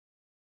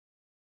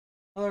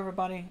Hello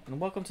everybody, and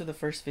welcome to the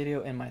first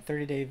video in my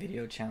 30-day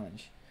video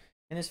challenge.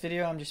 In this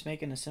video I'm just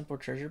making a simple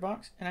treasure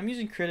box, and I'm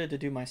using Krita to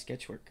do my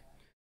sketch work.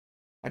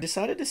 I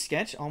decided to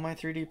sketch all my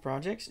 3D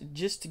projects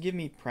just to give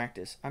me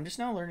practice. I'm just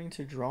now learning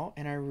to draw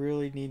and I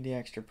really need the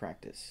extra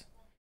practice.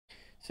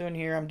 So in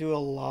here I'm doing a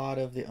lot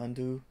of the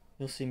undo.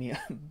 You'll see me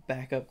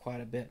back up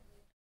quite a bit.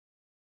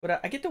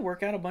 But I get to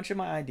work out a bunch of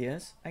my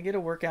ideas. I get to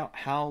work out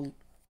how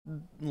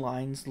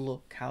lines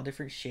look, how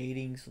different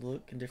shadings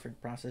look and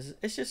different processes.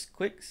 It's just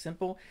quick,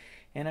 simple,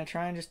 and I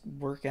try and just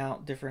work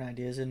out different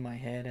ideas in my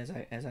head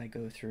as I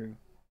go through.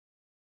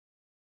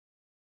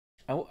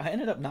 I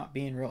ended up not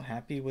being real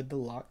happy with the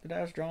lock that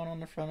I was drawing on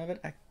the front of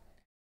it.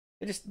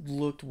 It just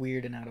looked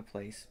weird and out of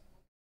place.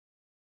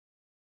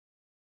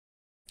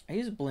 I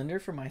use Blender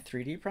for my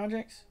 3D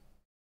projects.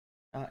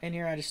 In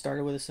here I just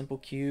started with a simple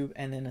cube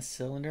and then a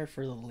cylinder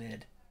for the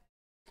lid.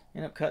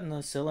 Ended up cutting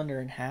the cylinder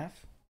in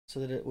half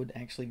so that it would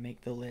actually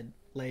make the lid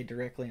lay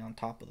directly on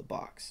top of the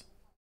box.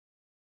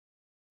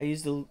 I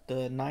used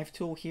the knife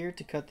tool here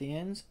to cut the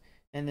ends,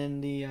 and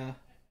then the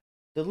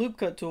loop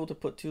cut tool to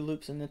put two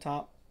loops in the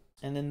top,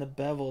 and then the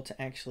bevel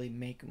to actually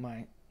make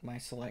my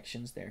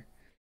selections there.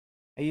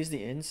 I use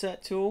the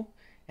inset tool,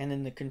 and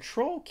then the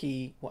control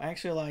key will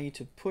actually allow you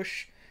to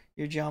push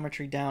your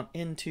geometry down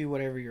into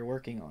whatever you're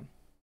working on.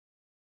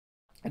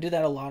 I do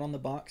that a lot on the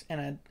box,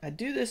 and I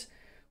do this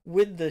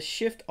with the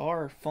Shift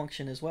R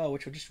function as well,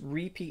 which will just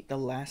repeat the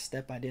last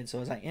step I did. So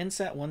as I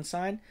inset one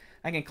side,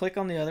 I can click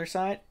on the other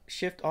side,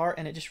 Shift R,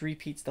 and it just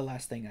repeats the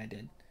last thing I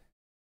did.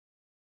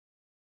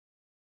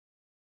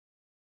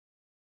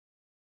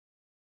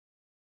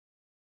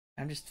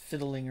 I'm just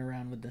fiddling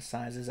around with the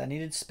sizes. I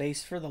needed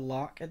space for the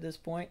lock at this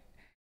point,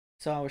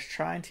 so I was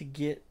trying to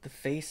get the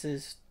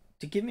faces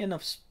to give me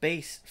enough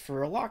space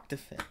for a lock to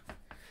fit.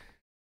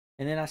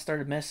 And then I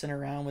started messing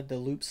around with the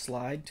loop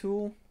slide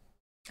tool,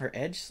 or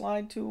edge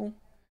slide tool.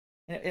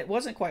 And it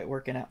wasn't quite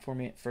working out for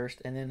me at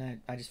first, and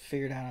then I just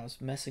figured out I was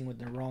messing with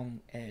the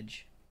wrong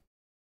edge.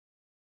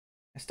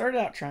 I started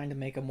out trying to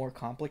make a more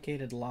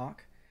complicated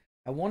lock.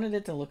 I wanted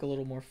it to look a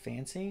little more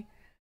fancy.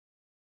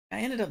 I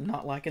ended up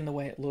not liking the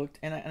way it looked,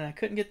 and I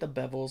couldn't get the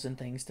bevels and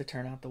things to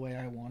turn out the way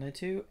I wanted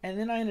to. And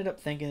then I ended up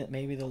thinking that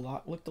maybe the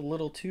lock looked a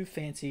little too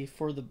fancy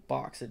for the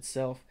box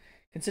itself,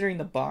 considering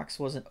the box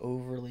wasn't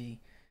overly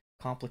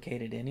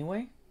complicated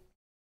anyway.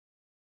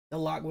 The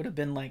lock would have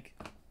been like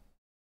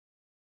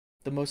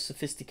the most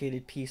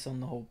sophisticated piece on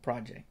the whole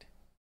project.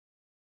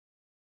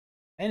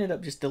 I ended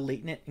up just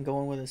deleting it and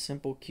going with a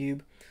simple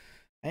cube.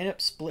 I ended up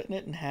splitting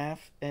it in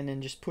half and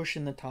then just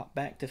pushing the top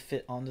back to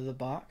fit onto the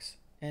box,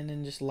 and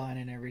then just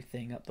lining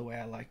everything up the way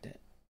I liked it.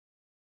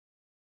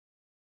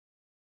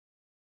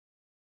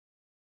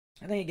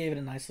 I think it gave it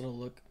a nice little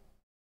look.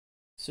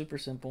 Super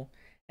simple.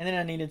 And then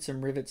I needed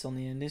some rivets on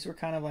the end. These were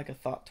kind of like a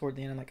thought toward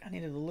the end. I'm like, I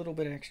needed a little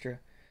bit extra.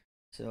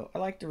 So I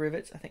like the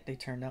rivets. I think they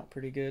turned out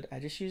pretty good. I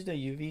just used a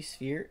UV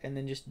sphere and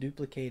then just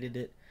duplicated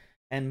it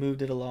and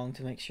moved it along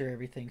to make sure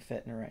everything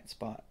fit in the right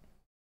spot.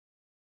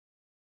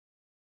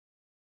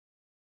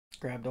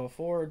 Grabbed all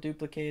four,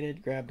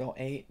 duplicated, grabbed all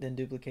 8, then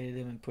duplicated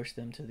them and pushed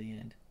them to the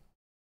end.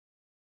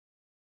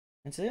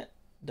 That's it.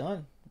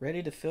 Done.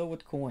 Ready to fill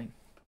with coin.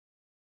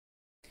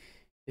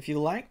 If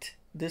you liked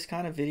this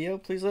kind of video,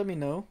 please let me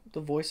know.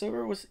 The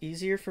voiceover was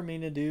easier for me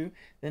to do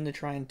than to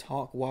try and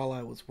talk while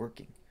I was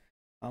working.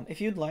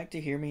 If you'd like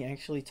to hear me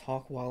actually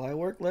talk while I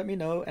work, let me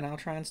know and I'll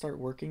try and start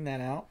working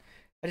that out.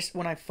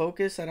 When I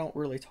focus, I don't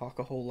really talk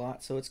a whole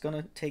lot, so it's going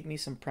to take me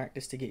some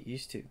practice to get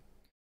used to.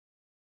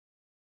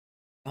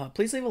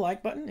 Please leave a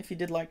like button if you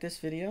did like this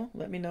video.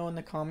 Let me know in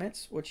the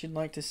comments what you'd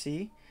like to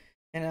see.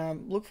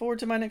 And look forward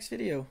to my next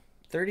video.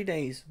 30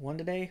 days, one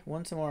today,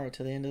 one tomorrow,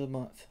 to the end of the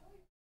month.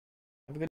 Have a good